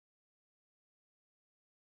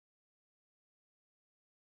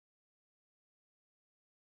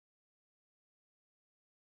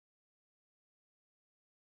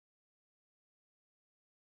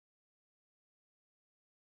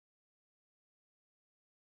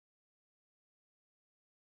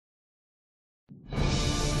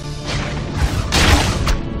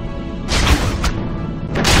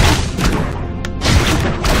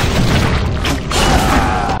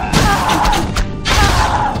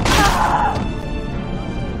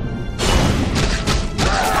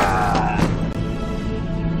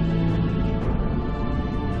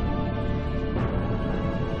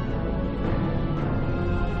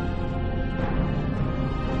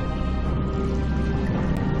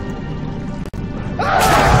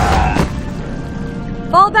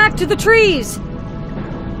to the trees!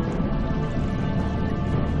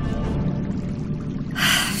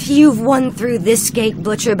 You've won through this gate,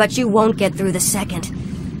 Butcher, but you won't get through the second.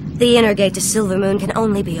 The inner gate to Silvermoon can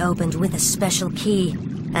only be opened with a special key,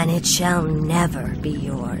 and it shall never be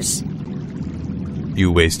yours.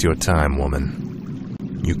 You waste your time, woman.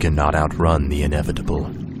 You cannot outrun the inevitable.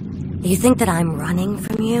 You think that I'm running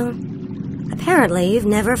from you? Apparently, you've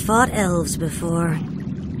never fought elves before.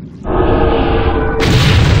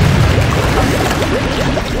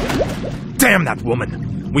 Damn that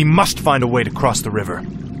woman! We must find a way to cross the river.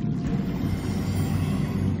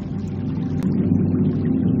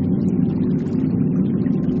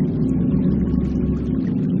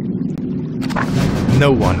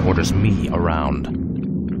 No one orders me around.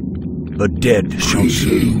 The dead shall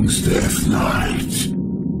see. Death Knight.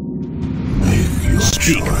 Make your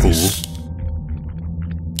Speak, choice. fool.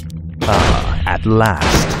 Ah, at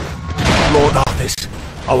last. Lord Arthas,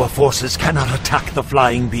 our forces cannot attack the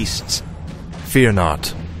flying beasts. Fear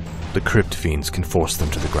not. The crypt fiends can force them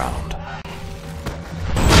to the ground.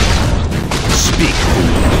 Speak, fool.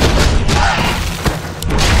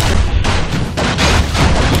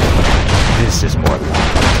 This is more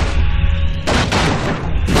like it.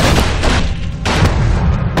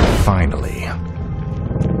 Finally.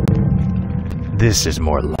 This is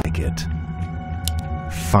more like it.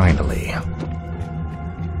 Finally.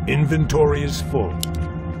 Inventory is full.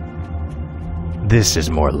 This is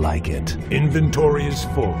more like it. Inventory is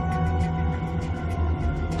full.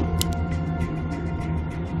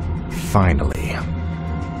 Finally.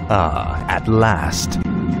 Ah, at last.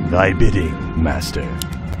 Thy bidding, Master.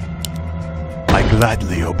 I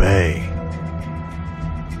gladly obey.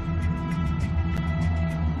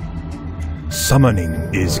 Summoning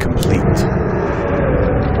is complete.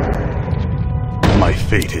 My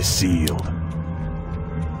fate is sealed.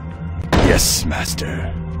 Yes,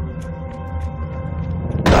 Master.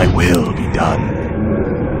 Thy will be done.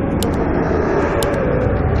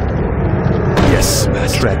 Yes,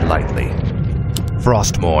 Master. Tread lightly.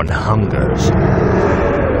 Frostmourne hungers.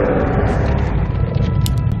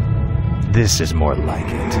 This is more like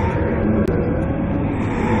it.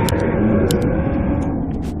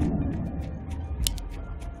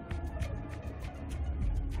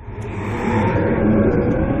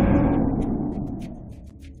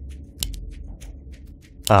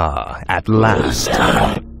 Ah, at last.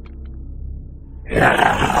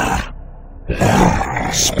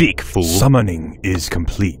 Speak, fool. Summoning is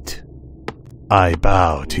complete. I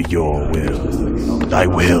bow to your will. Thy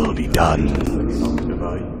will be done.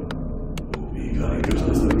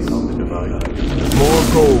 More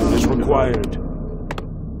gold is required.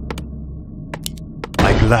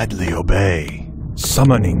 I gladly obey.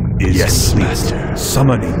 Summoning is complete. Master.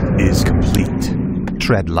 Summoning is complete.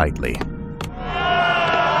 Tread lightly.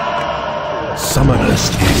 Summoning is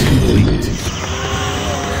complete.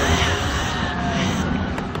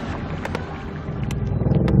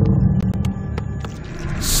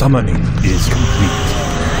 Summoning is complete.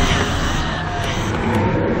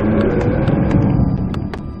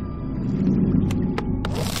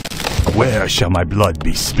 Where shall my blood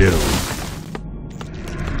be spilled?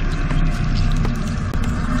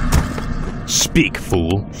 Speak,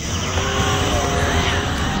 fool.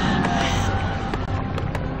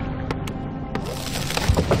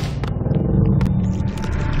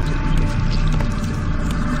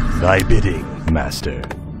 Thy bidding, Master.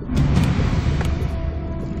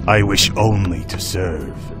 I wish only to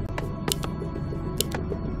serve.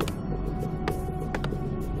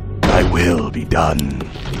 Thy will be done.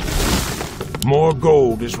 More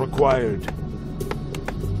gold is required.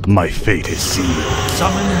 My fate is sealed.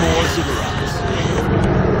 Summon more ziggurats.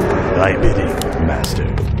 Thy bidding, Master.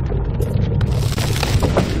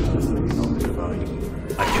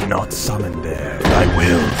 I cannot summon there. Thy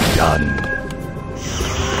will be done.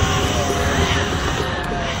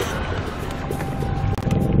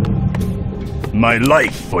 My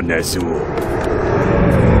life for Ner'zhul.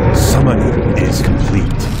 Summoning is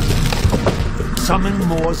complete. Summon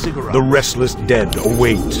more ziggurats. The restless dead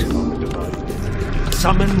await.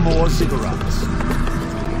 Summon more ziggurats.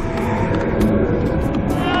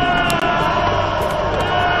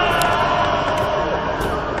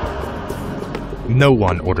 No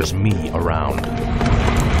one orders me around.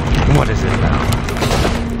 What is it now?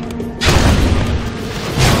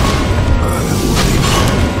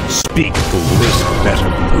 Speak, fool. This better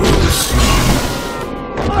be yours.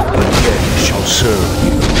 The dead shall serve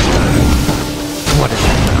you. What is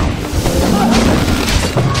it now?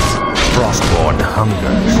 Frostmourne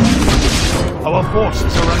hungers. Our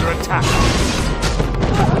forces are under attack.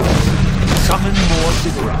 Summon more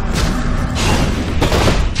ziggurats.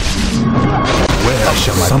 Where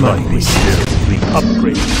shall my blood be still?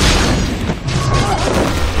 Upgrade.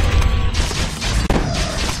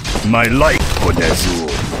 My life for Nezul.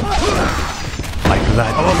 I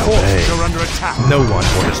gladly Our forces obey. are under attack. No one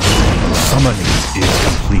orders me. Summoning is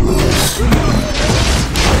complete.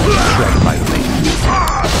 Tread lightly.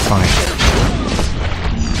 Fine.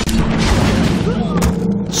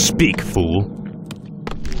 Speak, fool.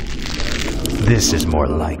 This is more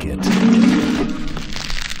like it.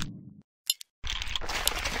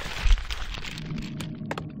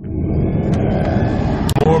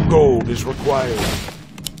 More gold is required.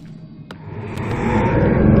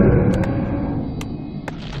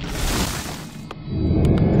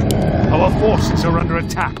 Our forces are under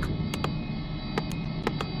attack.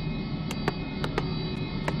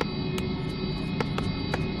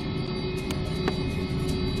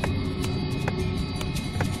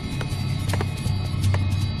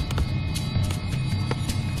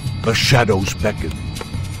 The shadows beckon.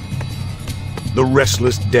 The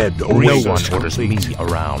restless dead No await one us orders me complete.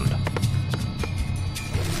 around.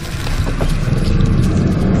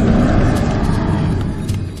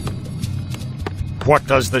 What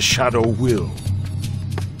does the shadow will?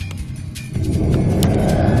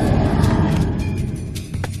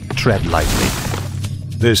 Tread lightly.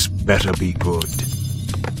 This better be good.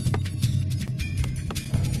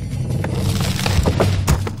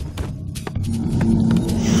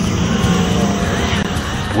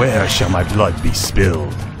 Where shall my blood be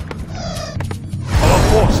spilled? Our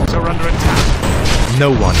forces are under attack. No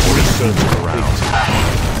one orders me around.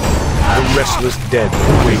 The restless dead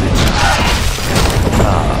await us.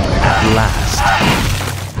 At last.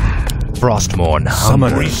 Frostmourne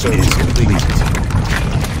Summoner hunger is complete.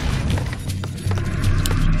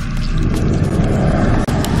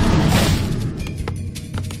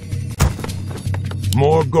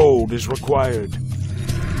 More gold is required.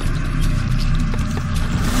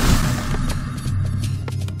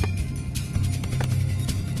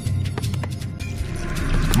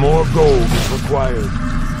 More gold is required.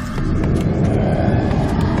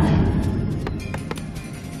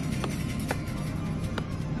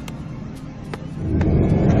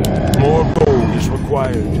 More gold is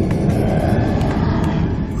required.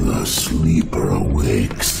 The sleeper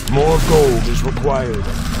awakes. More gold is required.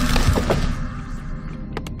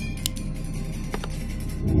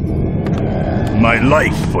 My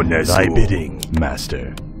life for Nezul. Thy bidding,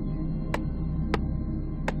 master.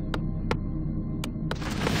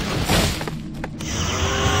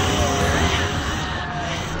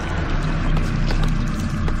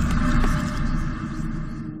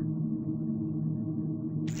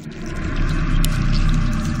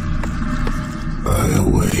 I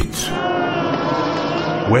await.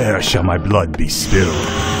 Where shall my blood be spilled?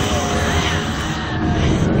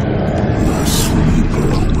 The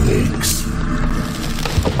sleeper awakes.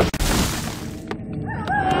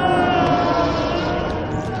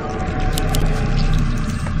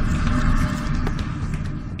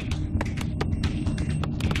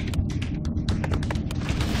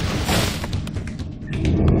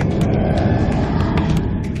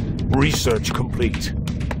 Research complete.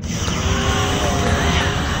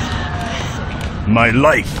 My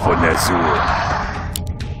life for Nezul.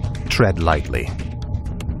 Tread lightly.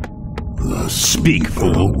 The Speak,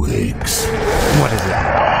 sleeper fool. awakes. What is it?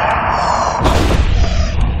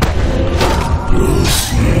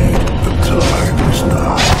 Proceed. The time is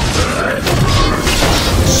now.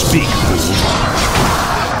 Speak, fool.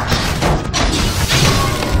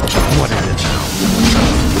 What is it now?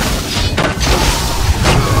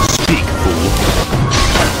 Speak, fool.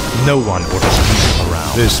 No one orders me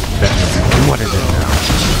around. This better be. What is it now?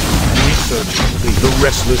 Research complete. The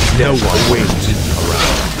restless No dead one await. orders me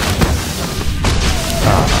around.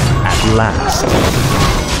 At last.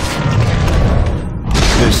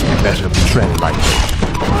 This better be. Tread lightly.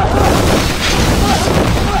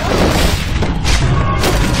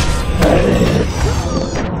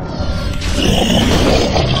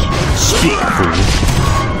 Speak, fool.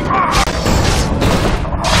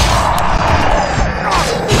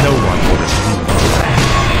 No one orders me around.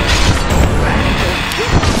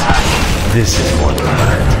 This is more than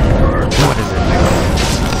that. What is it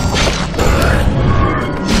now?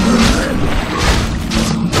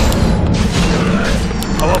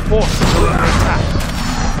 Our forces are under attack.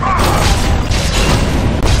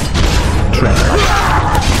 Tread lightly.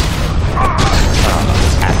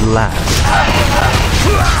 At last.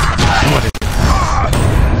 What is it?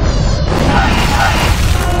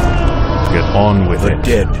 Get on with The it.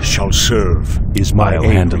 dead shall serve. Is my I'll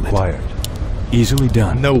aid handle it. required? Easily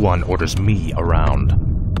done. No one orders me around.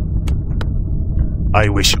 I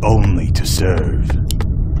wish only to serve.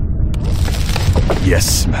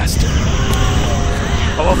 Yes, master.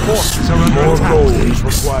 Our forces are under More attack. gold Is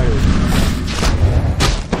required.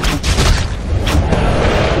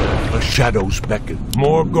 The shadows beckon.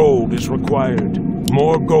 More gold is required.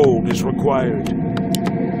 More gold is required.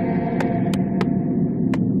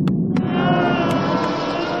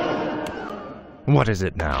 What is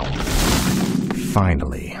it now?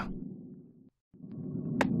 Finally.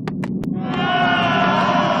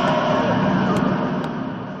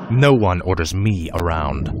 No one orders me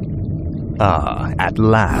around. Ah, at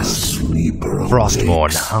last. Sleeper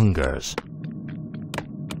Frostmourne awakes. hungers.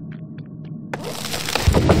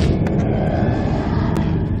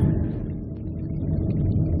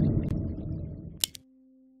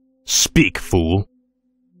 Speak, fool.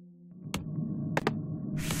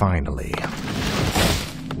 Finally.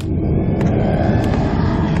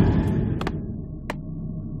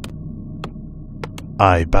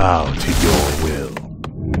 I bow to your will.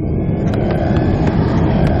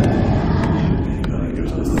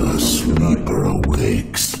 The sleeper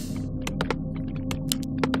awakes.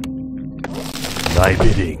 Thy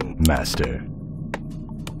bidding, master.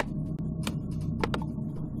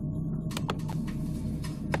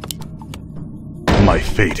 My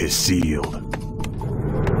fate is sealed.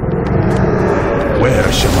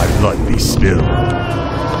 Where shall my blood be spilled?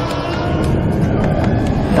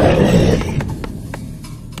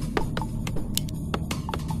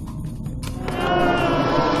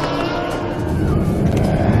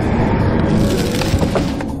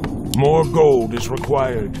 More gold is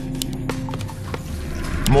required.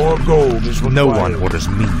 More gold is required. No one orders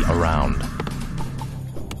me around.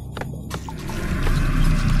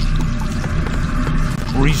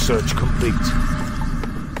 Research complete.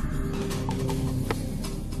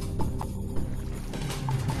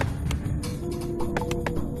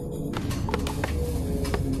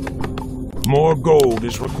 More gold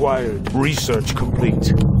is required. Research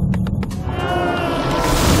complete.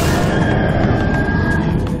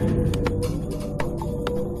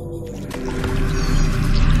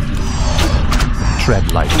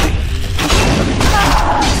 Tread lightly.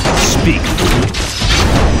 Speak.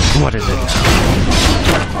 What is it now?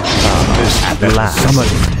 At last.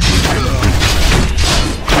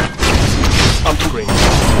 Upgrade.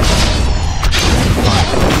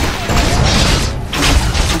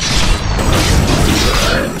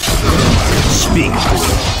 Speak.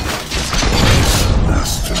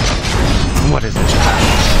 Master. What is it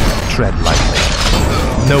now? Tread lightly.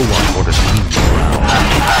 No one orders me around.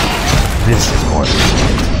 This is more than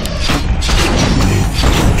Make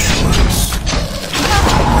your choice.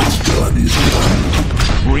 What's done is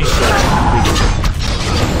done. Research complete.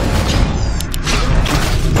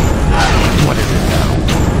 What is it now?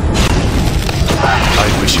 I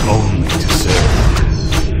wish only to serve.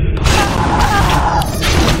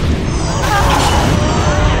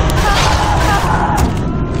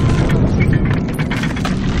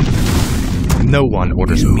 No one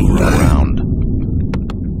orders me around.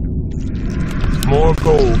 More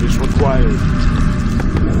gold is required.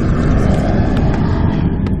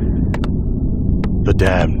 The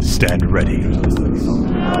damned stand ready.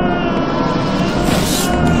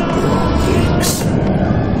 Sleeper awakes.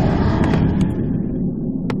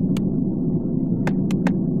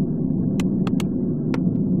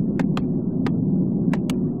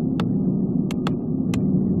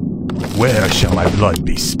 Where shall my blood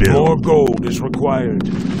be More spilled? gold is required.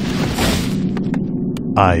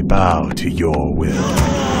 I bow to your will.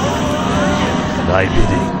 Thy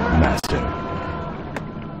bidding, master.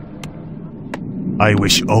 I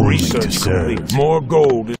wish only to Research serve. complete. More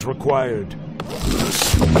gold is required. The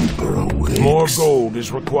sleeper awakes. More gold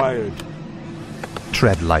is required.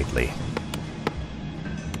 Tread lightly.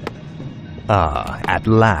 Ah, at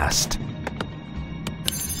last.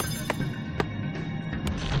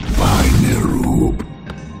 By Neru.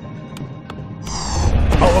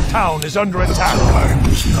 Our town is under attack. Time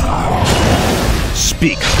is now.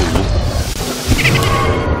 Speak, fool.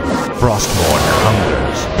 Frostmourne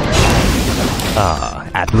hungers. Ah,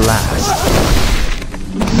 at last.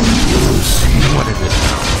 What is it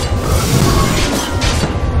now?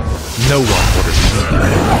 No one orders me.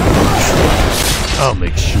 I'll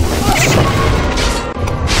make sure it's something.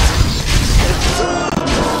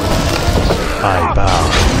 I bow.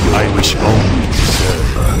 I wish only to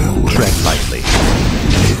serve. Tread lightly.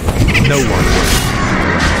 No one orders me.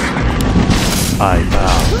 I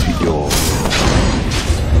bow to your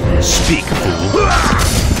will. Speak,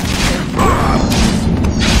 fool.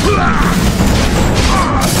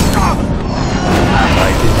 I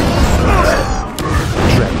did.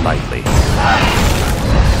 Tread lightly.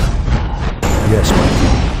 Yes, my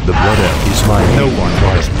lord. The blood elf is mine. No one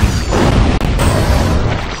orders me.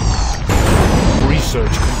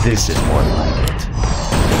 Research. This is more like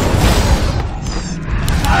it.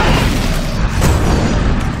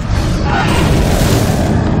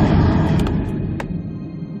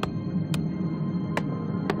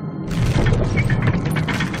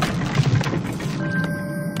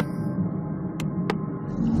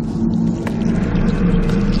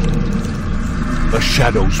 The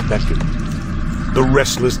shadows beckon. The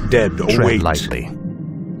restless dead await. Tread lightly.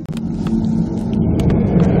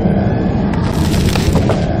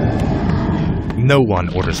 No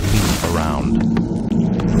one orders me around.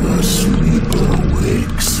 The sleeper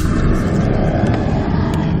wakes.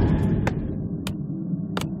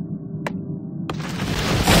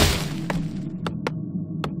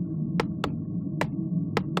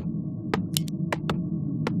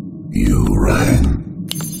 You rang.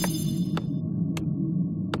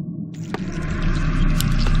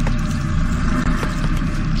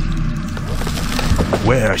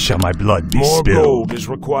 Where shall my blood be More spilled? gold is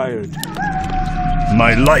required.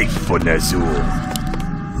 My life for Nazul.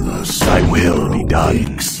 Thy will be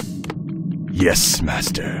done. Yes,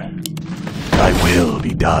 Master. Thy will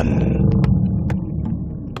be done.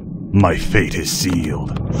 My fate is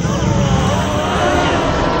sealed.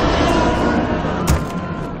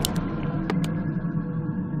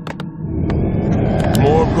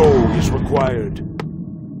 More gold is required.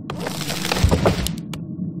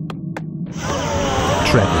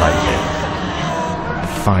 Tread lightly.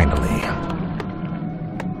 Finally.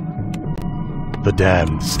 The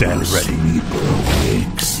damned stand The ready. sleeper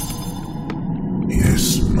wakes.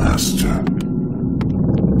 Yes, Master.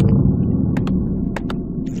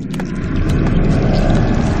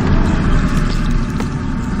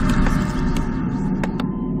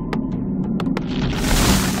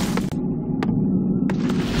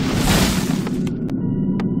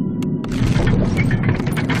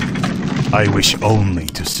 I wish only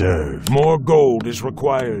to serve. More gold is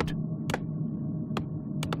required.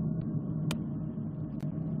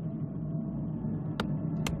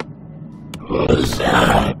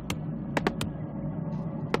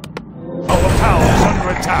 Our town is under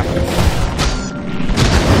attack.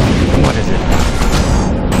 What is it?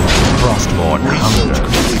 Frostborn hunger.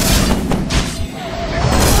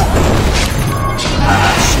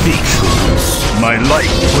 Speak. My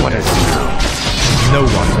life. What is it? No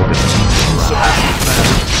one orders me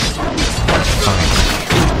around. Fine.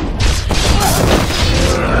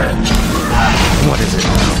 What is it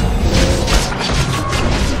now?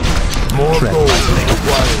 More Tread gold lightly. is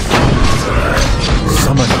required.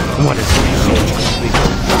 Summon. What is it?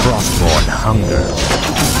 Frostborn hunger.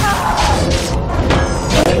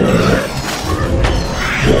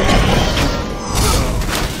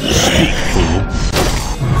 Speak, fool.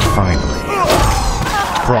 Finally.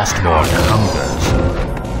 Frostborn hungers.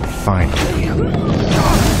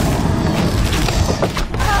 Finally.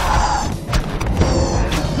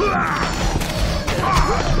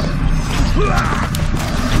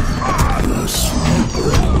 The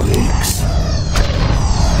sleeper wakes.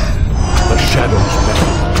 The shadows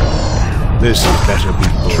beckon. This better be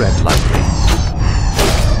good. Tread lightly.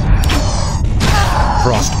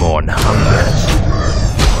 Frostborn hungers.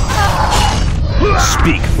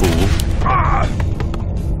 Speak, fool.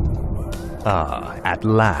 Ah, at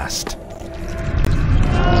last.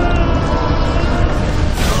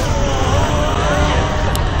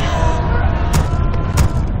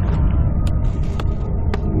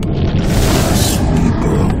 The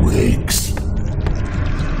sleeper wakes.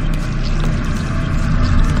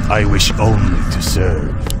 I wish only to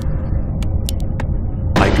serve.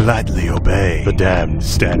 I gladly obey. The damned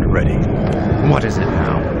stand ready. What is it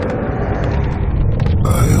now?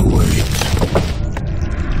 I await.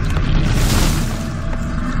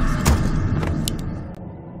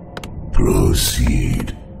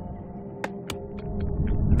 Proceed.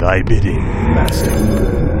 Thy bidding, Master.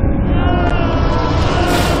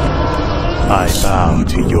 I bow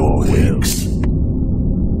to your will. Wakes.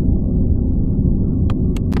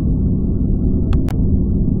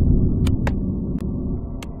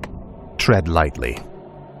 Tread lightly.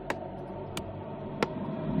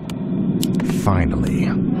 Finally.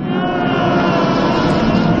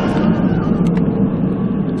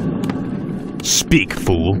 Speak,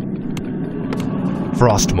 fool.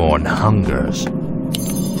 Frostborn hungers.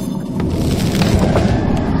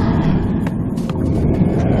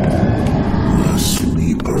 The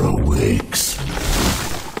sleeper awakes.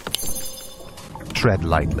 Tread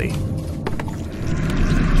lightly.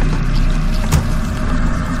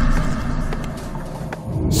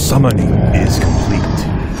 Summoning is complete.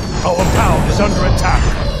 Our town is under attack.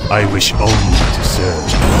 I wish only to serve.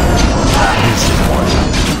 This is more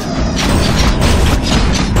like it.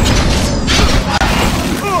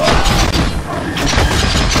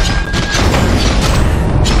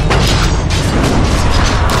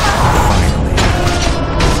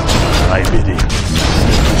 bidding.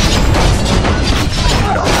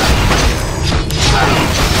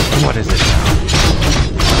 What is it now?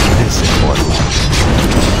 This is more life.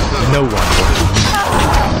 No one orders me.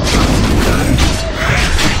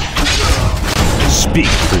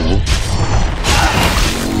 Speak, fool.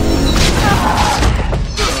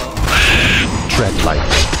 Tread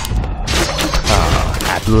lightly.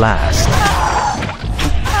 Ah, at last.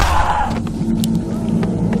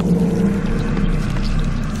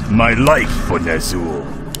 My life for Ner'zhul.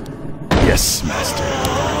 Yes, Master.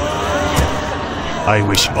 I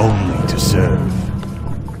wish only to serve.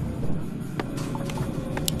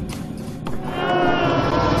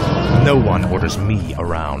 No one orders me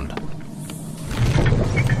around.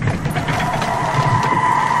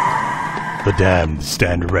 The damned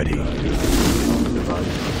stand ready.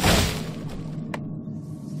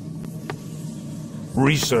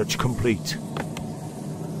 Research complete.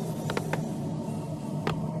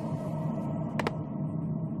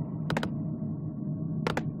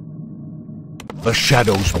 The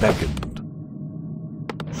shadows beckoned.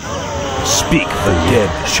 Speak, the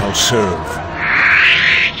dead shall serve.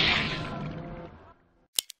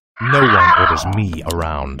 No one orders me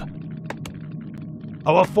around.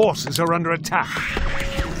 Our forces are under attack.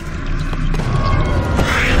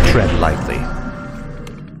 Tread lightly.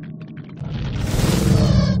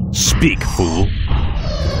 Speak, fool.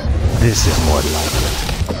 This is more like it.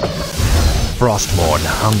 Frostmourne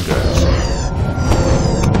hungers.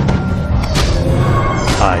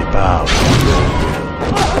 I bow to your will.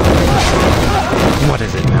 What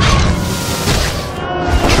is it now?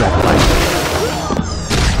 Tread lightly.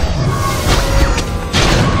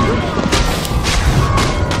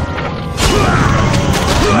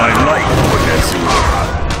 My life for Ner'zhul.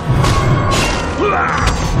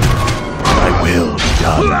 My will be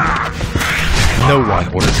done. No one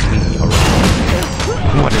orders me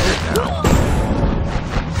around. What is it now?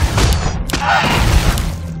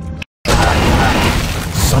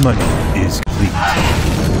 Summoning is complete.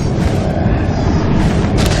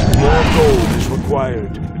 More gold is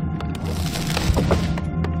required.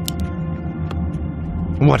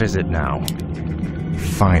 What is it now?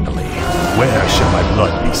 Finally. Where shall my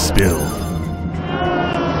blood be spilled?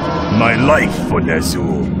 My life for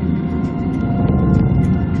Ner'zhul.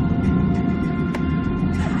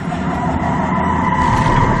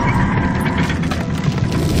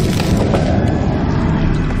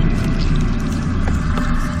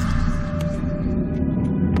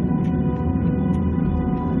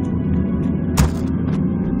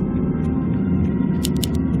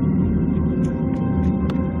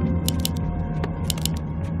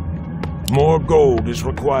 More gold is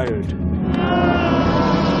required.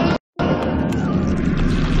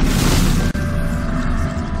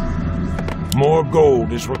 More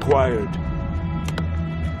gold is required.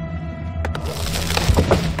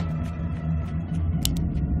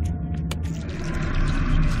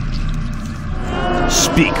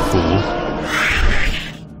 Speak, fool.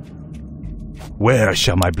 Where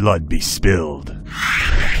shall my blood be spilled?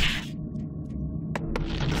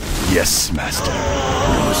 Yes, Master.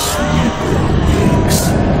 The sleeper wakes.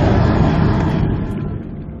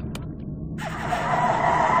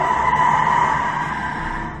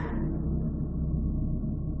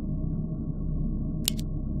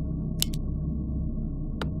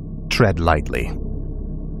 Tread lightly.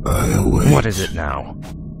 I await. What is it now?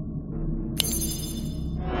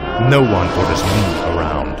 No one orders me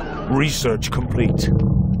around. Research complete.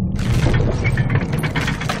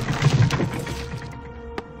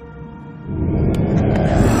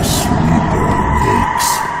 The sleeper wakes.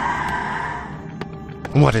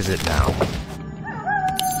 What is it now?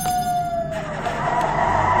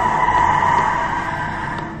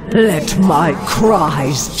 Let my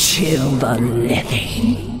cries chill the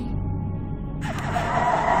living.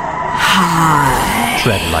 High.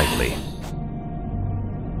 Tread lightly.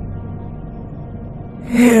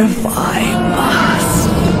 If I must.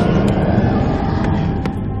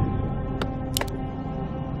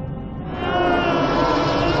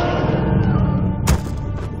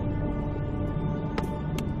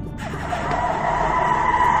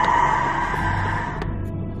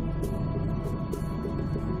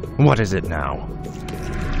 What is it now?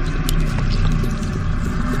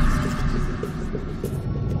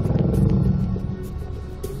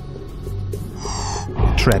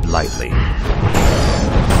 Tread lightly.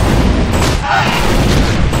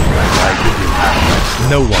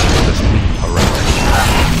 No one orders me around.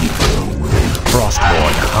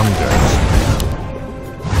 Frostmourne hungers.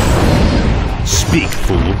 Speak,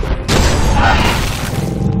 fool.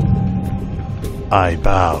 I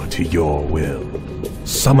bow to your will.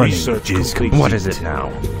 Summoning Research is complete. complete. What is it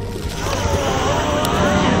now?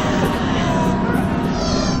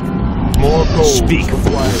 More gold Speak. is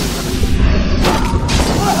required.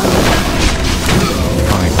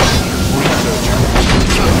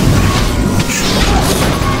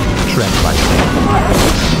 Tread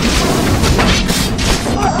lightly.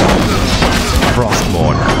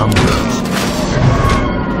 Frostmourne hungers.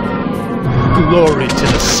 Glory to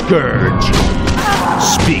the scourge.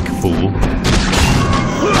 Speak, fool.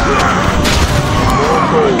 More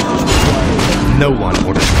gold is required. No one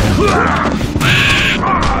orders me.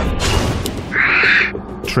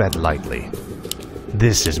 Tread lightly.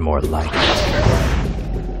 This is more like it.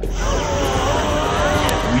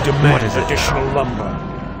 We demand What is it? additional lumber.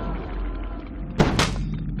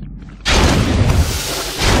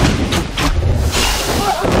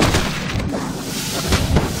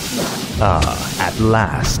 At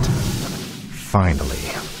last. Finally.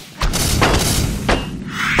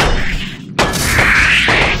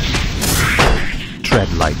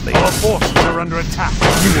 Tread lightly. Our forces are under attack.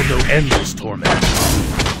 You will know endless torment.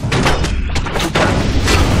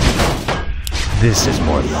 This is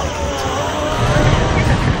more like it.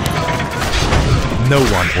 No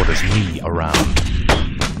one orders me around.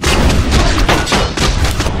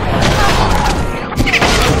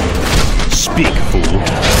 Speak, fool.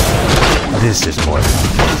 This is more like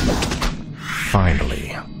it. Finally.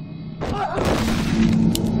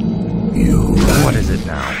 What is it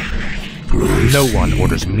now? No one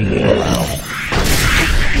orders me around.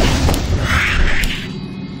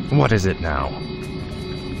 What is it now?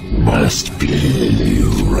 Must be you,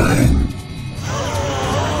 right?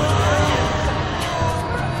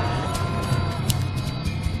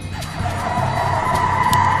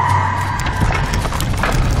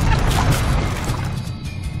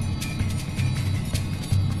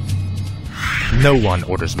 No one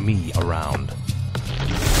orders me around.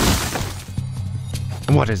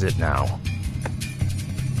 What is it now?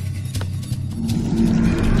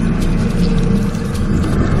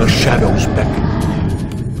 The shadows beckon.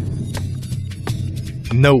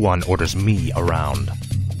 No one orders me around.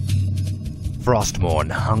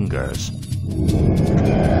 Frostmourne hungers.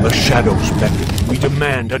 The shadows beckon. We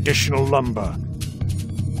demand additional lumber.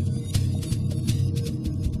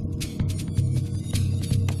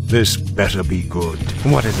 This better be good.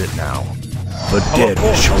 What is it now? The dead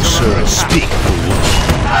shall serve. Speak, fool.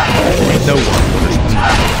 No one orders me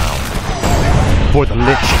around. For the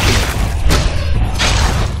Lich King.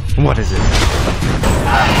 What is it?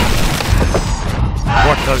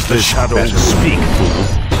 What does the shadows Speak, fool.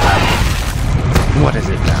 What is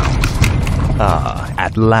it now?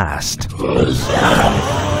 At last. We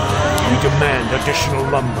demand additional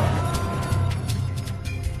lumber.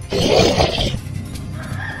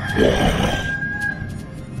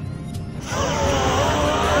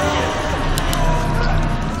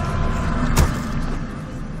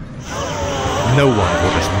 No one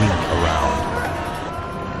orders me around.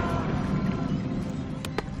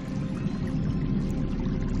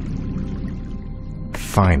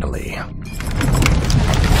 Finally.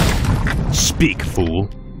 Speak, fool.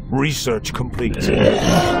 Research complete.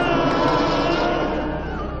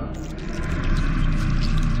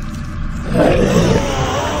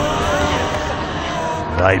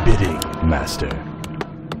 Thy bidding, master.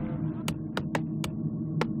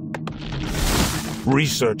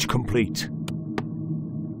 Research complete.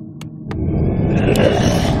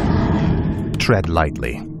 Tread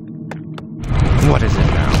lightly. What is it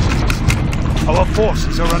now? Our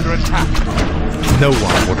forces are under attack. No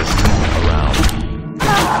one orders me around.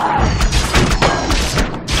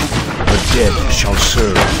 The dead shall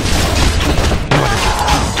serve. What is it?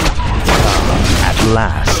 At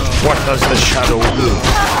last. What does the shadow do?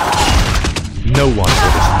 No one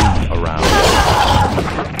orders me around.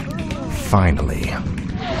 Finally.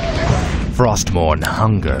 Frostmourne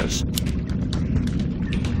hungers.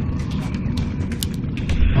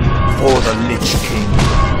 For the Lich King.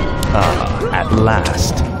 At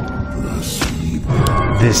last.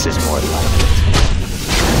 This is more like it.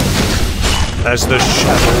 As the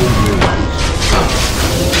shadow moves.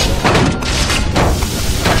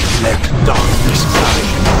 Let darkness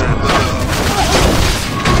vanish.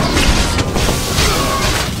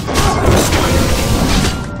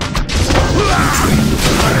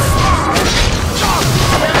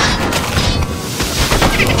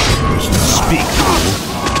 Speak, fool.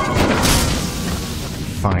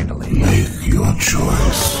 Finally. Make your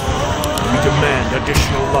choice. We demand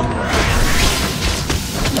additional lumber.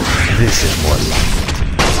 This is more like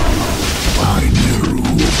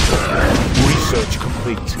Research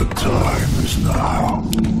complete. The time is now.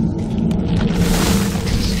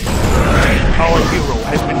 Our hero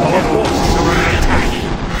has been our forces are under attack.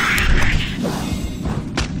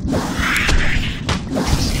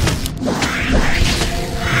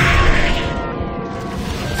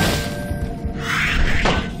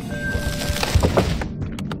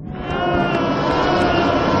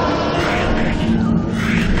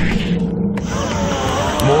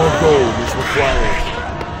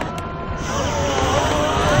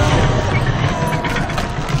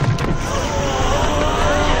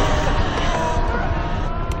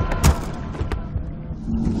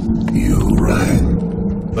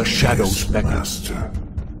 The shadows beckon. Master.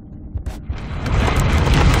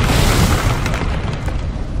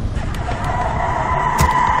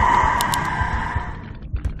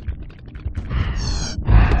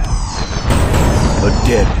 The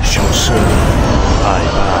dead shall serve. I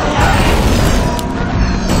bow.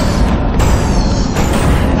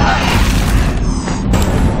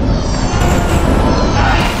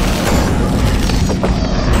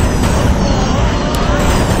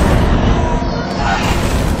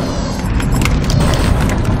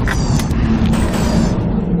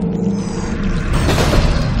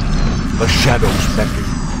 The shadows beckon.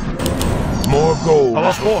 More gold.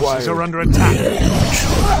 Our forces are under attack.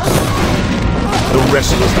 The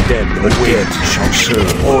restless dead, the dead shall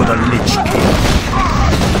serve, or the Lich King.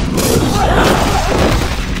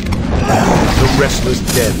 The restless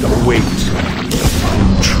dead await.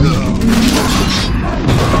 Intrigue.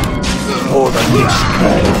 Or the Lich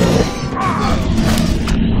King.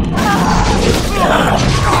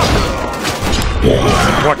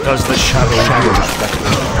 What does the shadows beckon?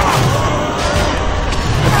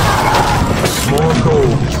 More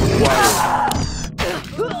gold is required.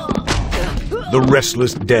 The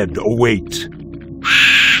restless dead await.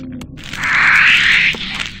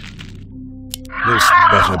 This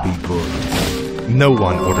better be good. No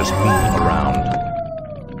one orders me around.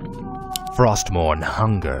 Frostmourne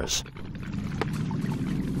hungers.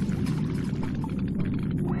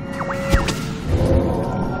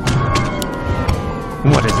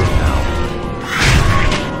 What is it now?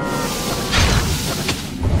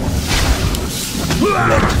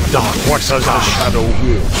 Let dark. What does the shadow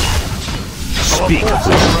will? Speak.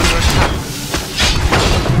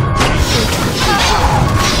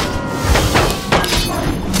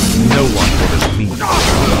 No one orders me.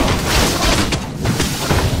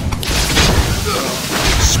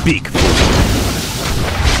 Speak, fool.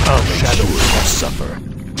 Our shadows will suffer.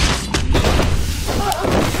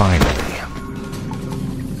 Finally.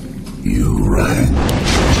 You rang.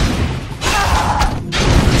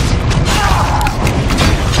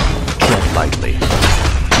 Tread lightly.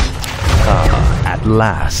 At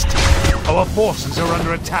last. Our forces are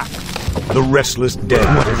under attack. The restless dead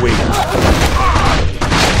wait.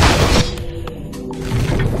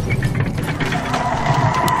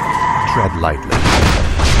 Tread lightly.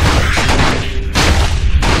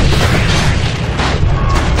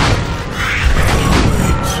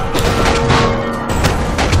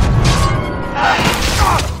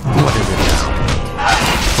 What is it now?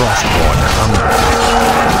 Frostmourne hunger.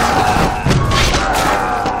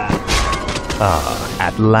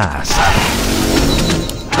 At last.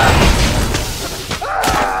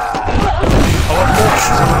 Our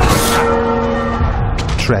forces are under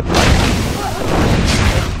attack. Tread lightly.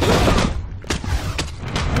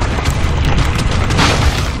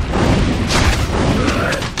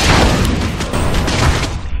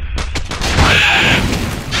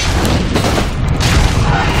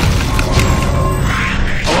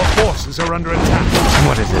 Our forces are under attack.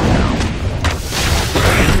 What is it now?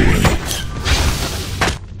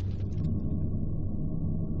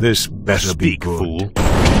 This better be Speak, good. fool.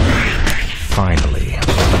 Finally.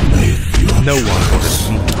 No one orders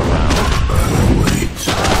me around.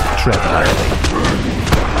 Tread lightly.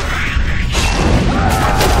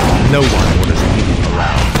 No one orders me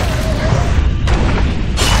around.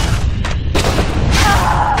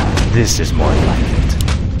 This is more like it.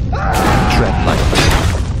 Tread lightly.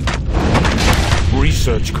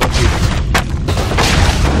 Research complete.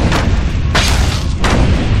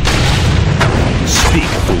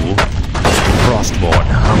 Speak, fool. Frostmourne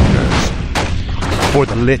hungers. For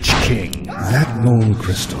the Lich King. That moon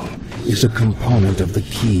crystal is a component of the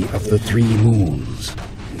key of the 3 moons.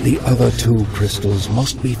 The other 2 crystals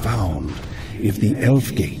must be found if the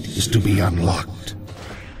Elf Gate is to be unlocked.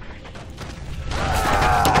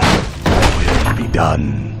 Will be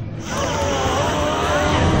done.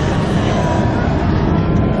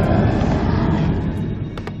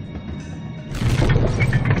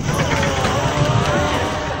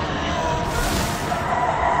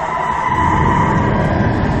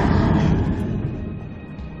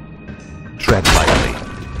 Tread lightly.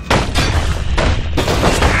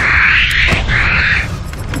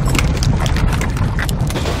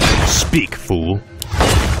 Speak, fool.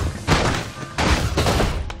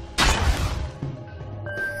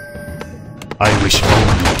 I wish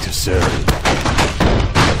only to serve.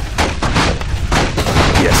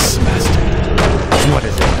 Yes, Master. What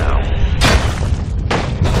is it now?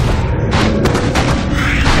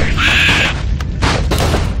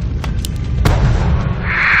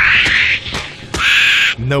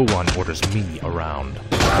 No one orders me around.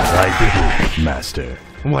 I bid you, Master.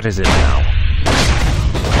 What is it now?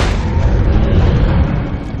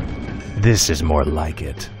 This is more like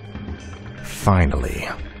it. Finally.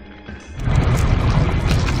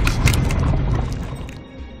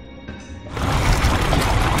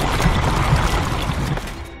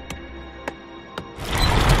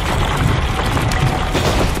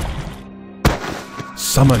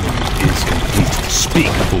 Summoning is complete. Speak,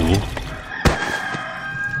 fool.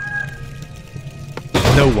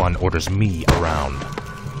 No one orders me around.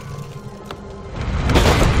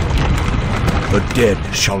 The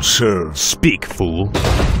dead shall serve. Speak, fool.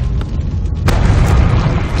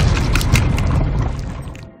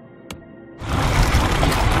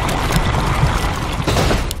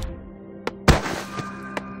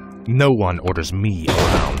 No one orders me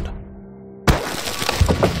around.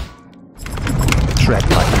 Tread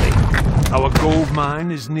lightly. Our gold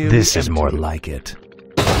mine is nearly This is empty. more like it.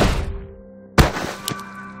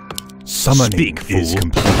 Summoning Speak, is fool.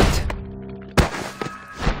 complete.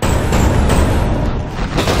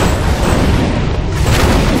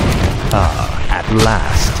 At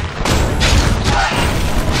last.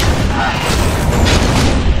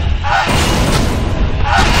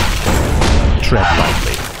 Tread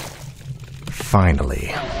lightly.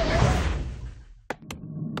 Finally.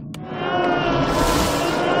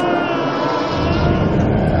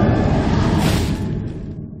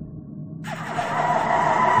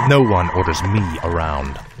 No one orders me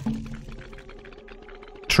around.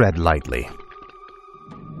 Tread lightly.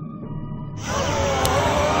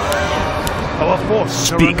 Our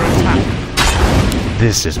forces are Speak, under fool. attack.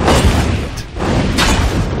 This is more like it.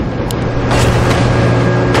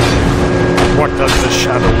 What does the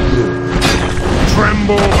shadow will?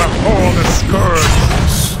 Tremble before the scourge.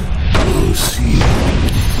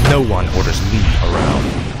 No one orders me around.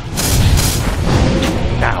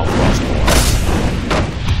 Now, Frostborn.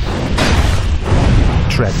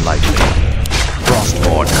 Tread lightly.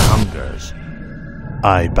 Frostborn hungers.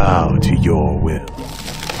 I bow to your will.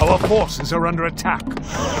 Our forces are under attack.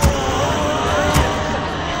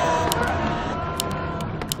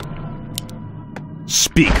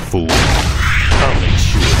 Speak, fool. I'll make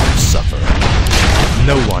sure you suffer.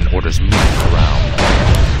 No one orders me around.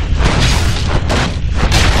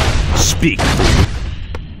 Speak, fool.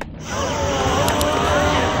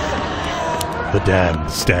 The damned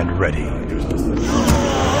stand ready.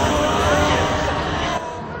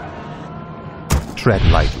 Tread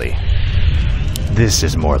lightly. This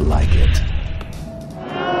is more like it.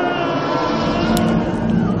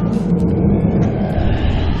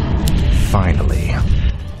 Finally.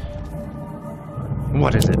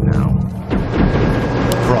 What is it now?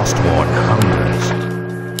 Frostborn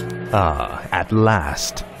hungers. Ah, at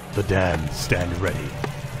last. The damned stand ready.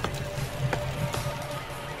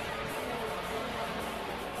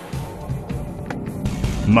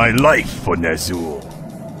 My life for Ner'zhul.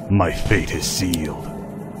 My fate is sealed.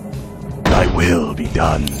 Thy will be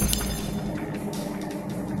done.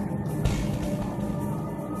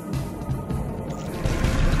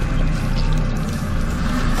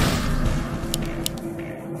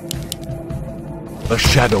 The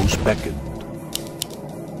shadows beckon.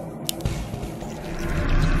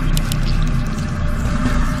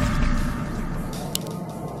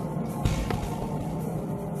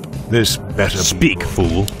 This better Speak, be.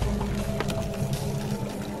 fool.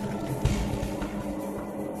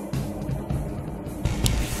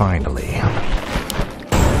 Finally.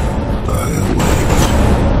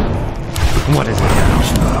 What is it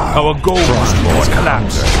now? Our gold mine has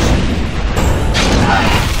collapsed.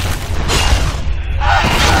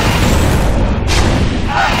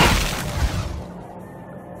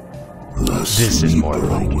 This is more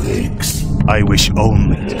like awakes. I wish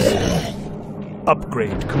only to see.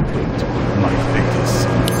 Upgrade complete. My fate is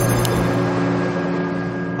sealed.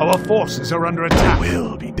 Our forces are under attack.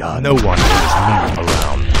 Will be done. No one orders me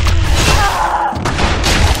around.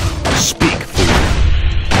 Speak, fool.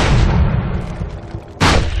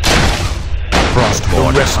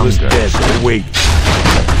 Frostborn The restless hungers. dead await.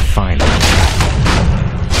 Finally.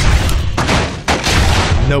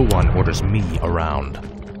 No one orders me around.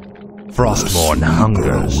 Frostborn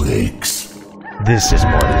hungers. Awakes. This is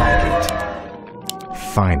more like it.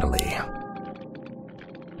 Finally.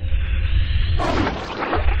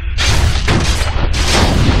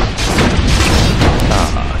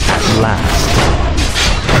 At last.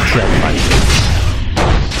 Tread lightly.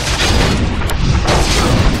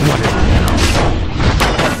 What is it now?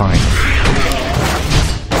 Finally.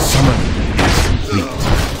 Summoning is complete.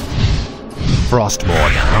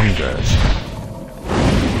 Frostborn hungers.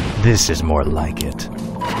 This is more like it.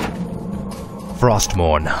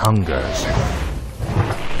 Frostborn hungers.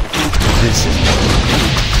 This is more like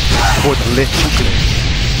it. For the Lich King.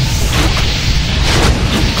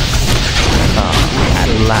 At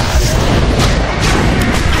last.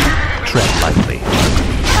 Tread lightly.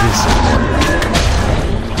 This is more like it.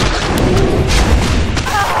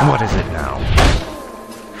 What is it now?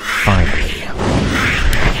 Finally.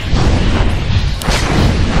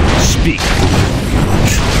 Speak.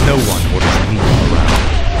 No one orders me around.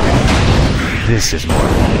 This is more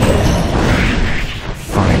like it.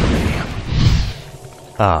 Finally.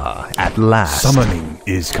 At last. Summoning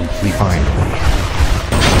is complete. Finally.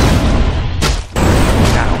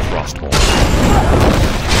 Now, Frostmourne.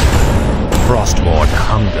 Frostmourne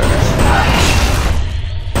hungers.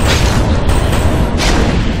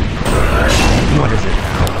 What is it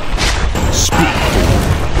now? Speak.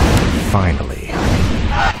 Finally.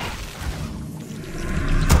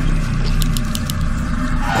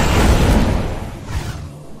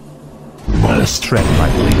 Must tread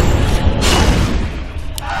lightly.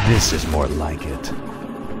 This is more like it.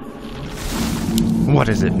 What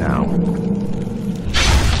is it now?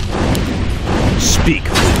 Speak.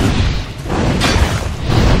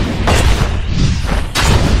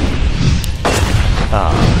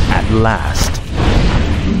 At last.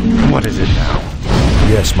 What is it now?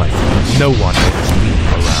 Yes, my friend. No one orders me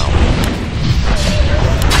around.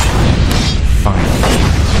 Finally.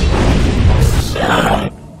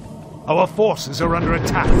 Our forces are under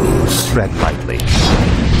attack. Tread lightly.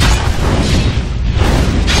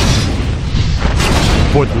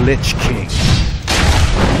 For the Lich King.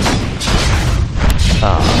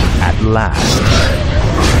 At last.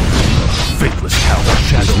 Faithless hell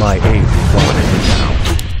shadows my aid. What is it now?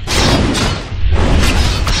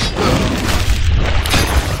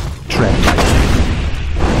 Tread lightly.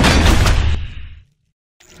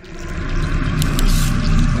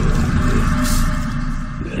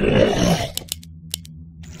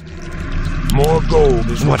 More gold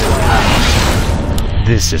is What is it?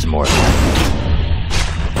 This is more like it.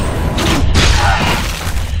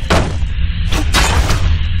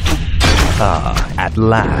 At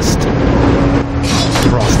last.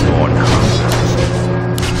 Frostmourne hungers.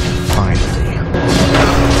 Finally.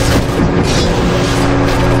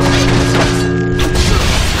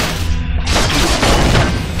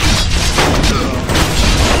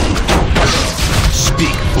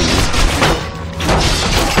 Speak, fool.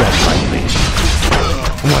 Tread lightly.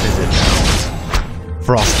 What is it now?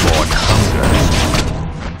 Frostmourne hungers.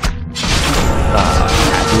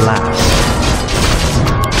 At last.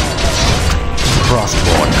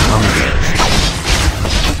 Frostmourne hungers.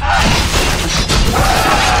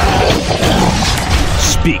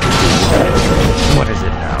 Speak, fool. What is it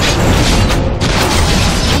now?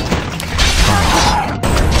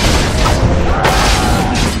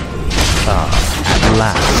 At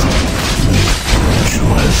last.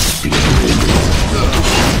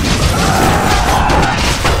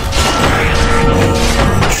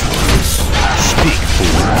 Speak,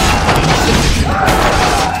 fool.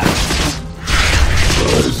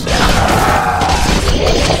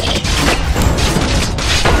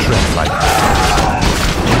 Tread lightly.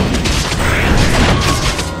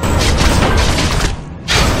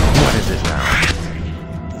 What is it now?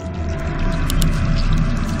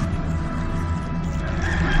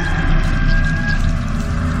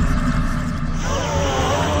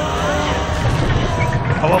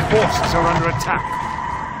 Our forces are under attack.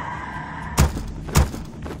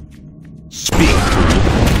 Speak, fool.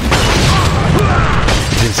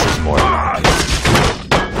 This is more like it.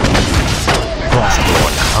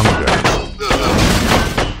 Frostmourne hungers.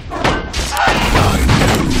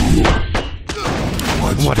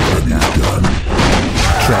 What is it now?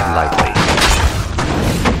 Tread lightly.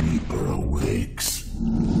 Reaper awakes.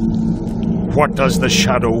 What does the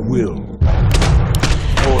shadow will?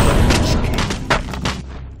 For the Lich King.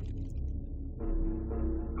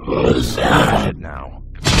 What is it now?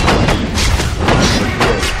 The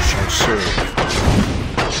dead shall serve.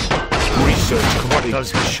 Research what does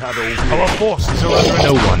the shadow will? Our forces are under attack.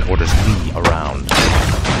 No one orders me around.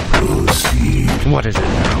 Proceed. What is it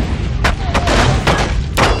now?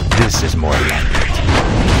 This is more like it.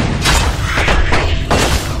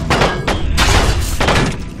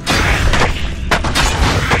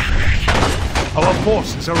 Our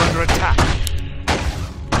forces are under attack.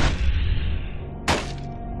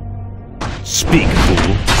 Speak,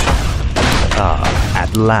 fool.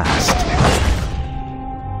 At last.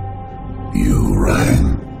 You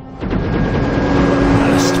rang.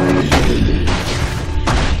 Must be.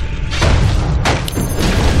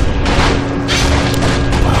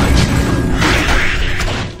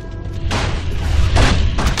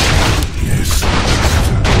 Yes,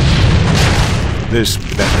 master. This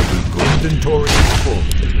better be good. Inventory is full.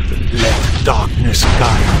 Let darkness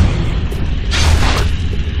guide me.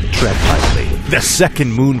 Tread lightly. The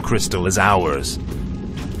second moon crystal is ours.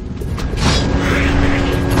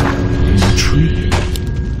 Intrigue.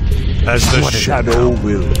 As the shadow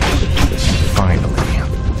will. Finally.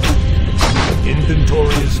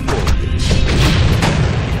 Inventory is full.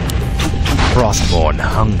 Frostborn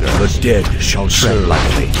hunger. The dead shall Tread serve.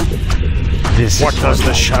 lightly. This What is does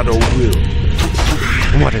the shadow will?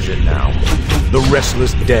 What is it now? The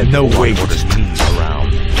restless dead No one await. orders me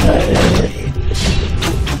around.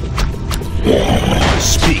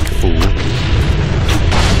 Speak, fool.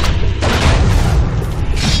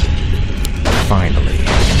 Finally.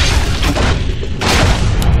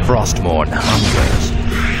 Frostborn hungers.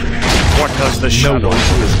 What does the No shadow one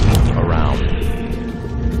will? orders me around.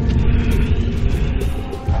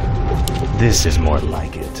 This is more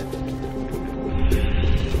like it.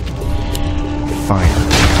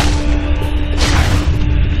 Finally.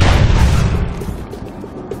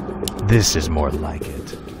 This is more like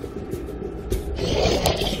it.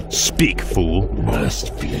 Speak, fool.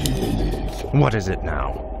 Must be. What is it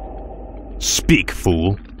now? Speak,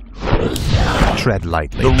 fool. Tread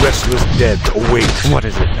lightly. The restless dead await. What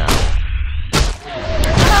is it now?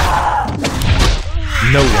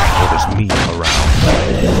 No one orders me around.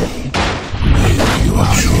 Your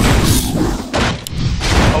choice.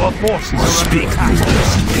 Our forces are Speak, under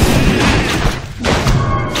attack.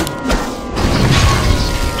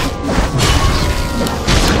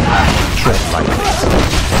 Tread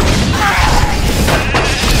lightly.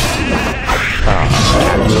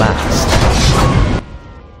 At last.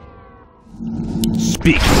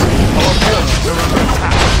 Speak. Our forces are under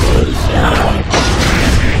attack.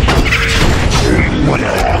 What is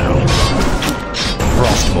it now?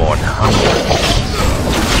 Frostborn hunger.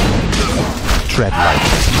 Tread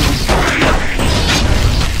lightly.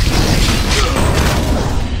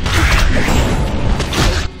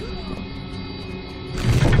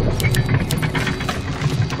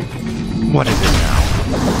 What is it now?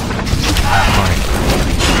 Fine.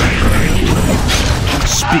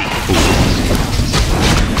 Speak, fool.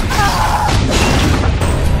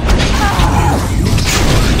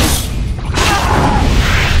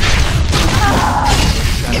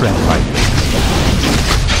 Tread lightly.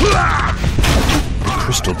 The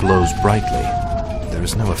crystal glows brightly. There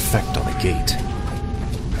is no effect on the gate.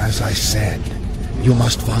 As I said, you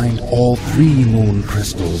must find all 3 moon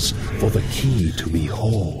crystals for the key to be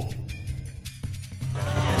whole.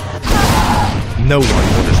 No one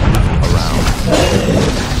orders me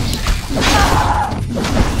around.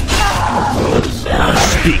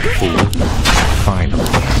 Speak, fool. Finally.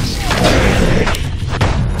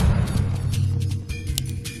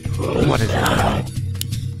 What is it now?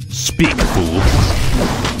 Speak, fool.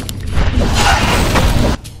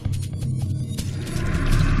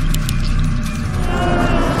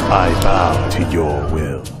 I bow to your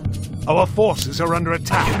will. Our forces are under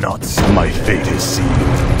attack. Cannot. My fate is sealed.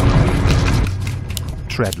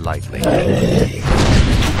 Tread lightly.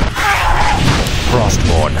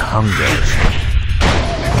 Frostborn hungers.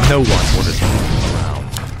 No one orders me around.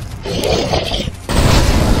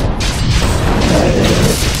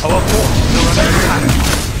 Our forces are under attack.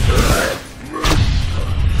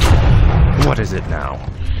 What is it now?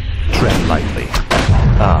 Tread lightly.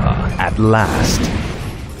 Ah, at last.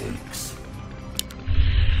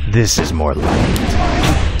 This is more like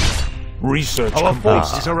it. Research. Our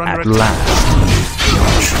forces are under at attack. last.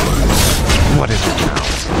 What is it now?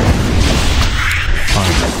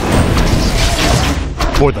 Finally.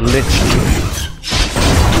 For the Lich King.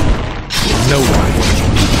 No one orders me.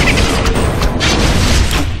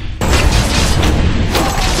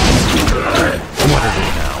 What is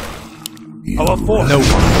it now? Our forces No one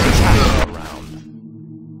are under orders attack. me around.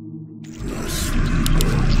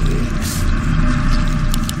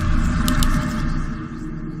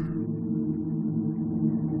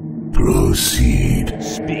 Proceed.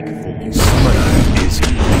 Speak, fool. Summoner is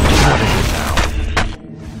complete. What is it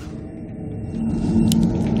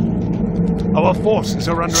now? Our forces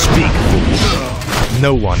are under Speak, attack. fool.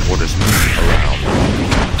 No one orders me around.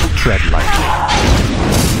 Tread lightly.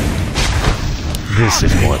 This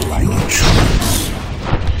is more like Your it. choice.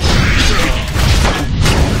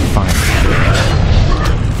 Finally.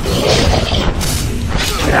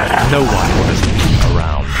 No one orders me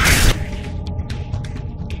around.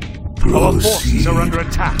 Our forces Proceed. are under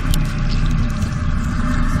attack.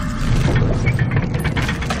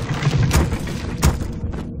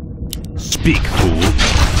 Speak, fool.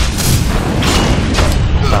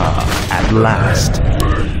 Ah, at last.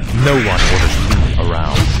 No one orders me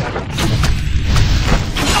around.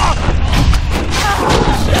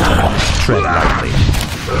 Tread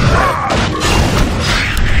lightly.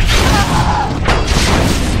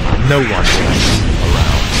 No one orders me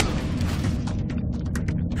around.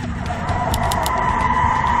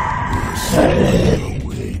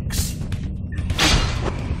 Awakes.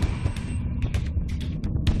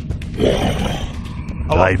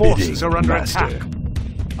 Our forces are under Master. attack.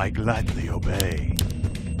 I gladly obey.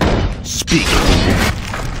 Speak, fool.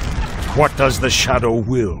 What does the shadow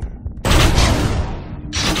will?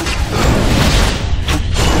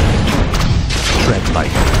 Tread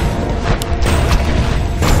lightly.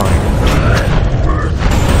 Finally.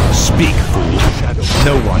 Speak, fool.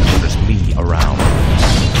 No one orders me around.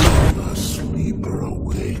 The sleeper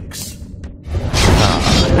awakes.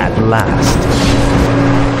 At last.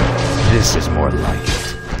 This is more like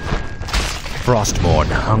it. Frostmourne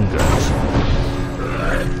hungers.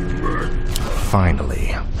 Finally.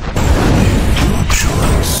 Your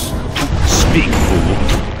choice. Speak, fool.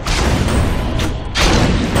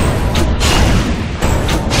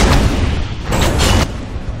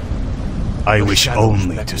 I wish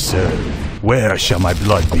only to serve. Where shall my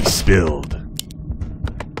blood be spilled?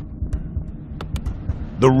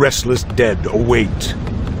 The restless dead await.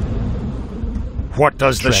 What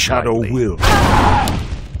does the Tread shadow lightly. will?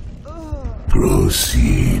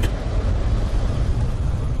 Proceed.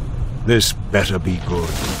 This better be good.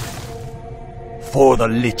 For the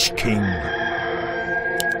Lich King.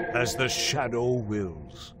 As the shadow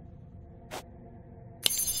wills.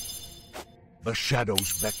 The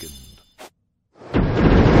shadows beckoned.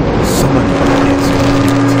 Summoning is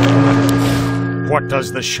complete. What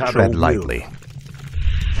does the shadow Tread will? lightly.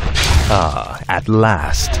 At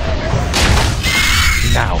last.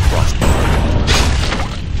 Now, Frostmourne.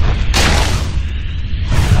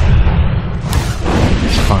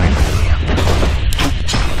 Finally.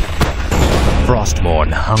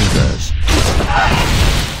 Frostmourne hungers.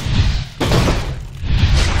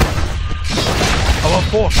 Our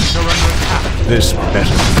forces are under attack. This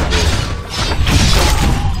better be good.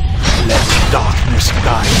 Let darkness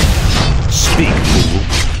guide. Speak, fool.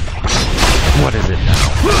 What is it now?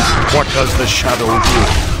 What does the shadow do?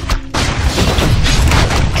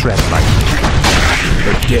 Tread lightly.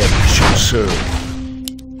 The dead shall serve.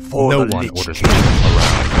 For No the one Lich orders King. me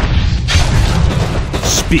around.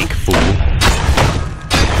 Speak, fool.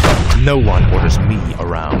 No one orders me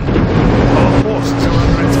around. Our forces are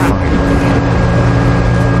under attack.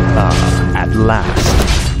 Finally. At last.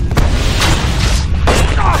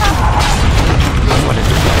 What is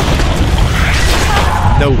it?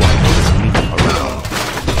 No one orders me around.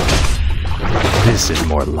 This is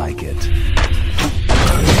more like it.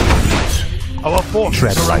 Our forces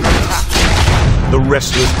Tread are under lightly. attack. The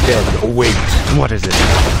restless dead await. What is it?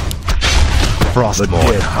 The Frostmourne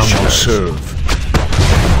dead shall hungers. serve.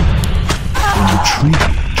 Retreat.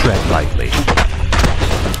 Tread lightly.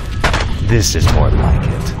 This is more like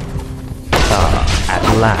it. At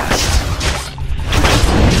last.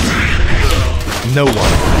 No one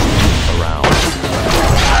orders me around.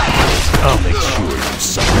 I'll make sure you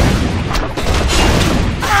suffer.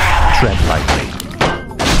 Tread lightly.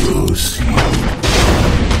 Proceed.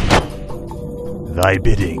 Thy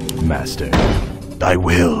bidding, Master. Thy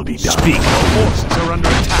will be done. Speak. Our forces are under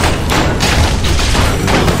attack.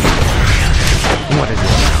 What is it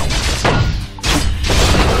now?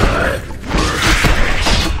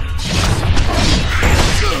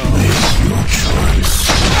 Make your choice.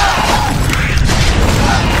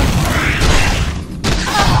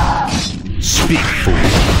 Speak, fool.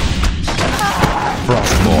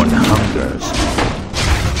 Frostmourne hungers.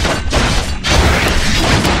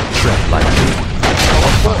 Tread lightly.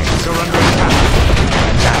 Our forces are under attack.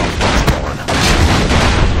 Now, Frostmourne.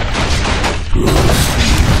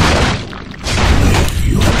 Make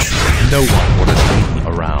your choice. No one orders me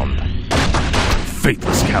around.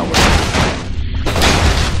 Faithless coward.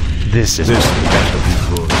 This is This better be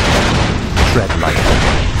good. tread lightly.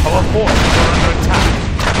 Our forces are under attack.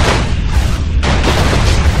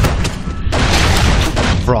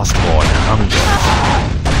 Frostmourne hungers.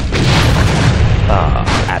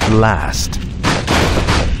 At last.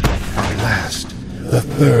 At last, the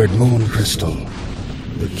third moon crystal.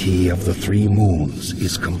 The key of the 3 moons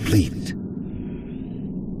is complete.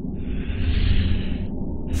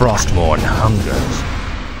 Frostmourne hungers.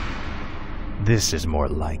 This is more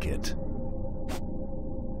like it.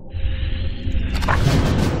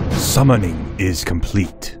 Summoning is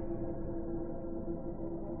complete.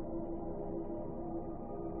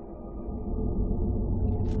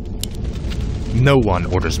 No one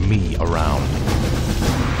orders me around.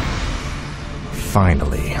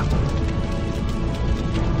 Finally.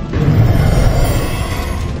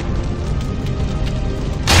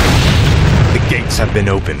 The gates have been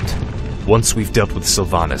opened. Once we've dealt with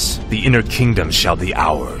Sylvanas, the Inner Kingdom shall be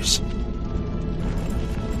ours.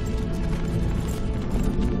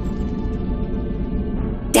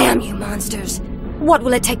 Damn you, monsters! What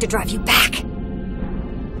will it take to drive you back?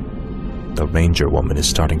 The Ranger woman is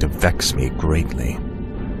starting to vex me greatly.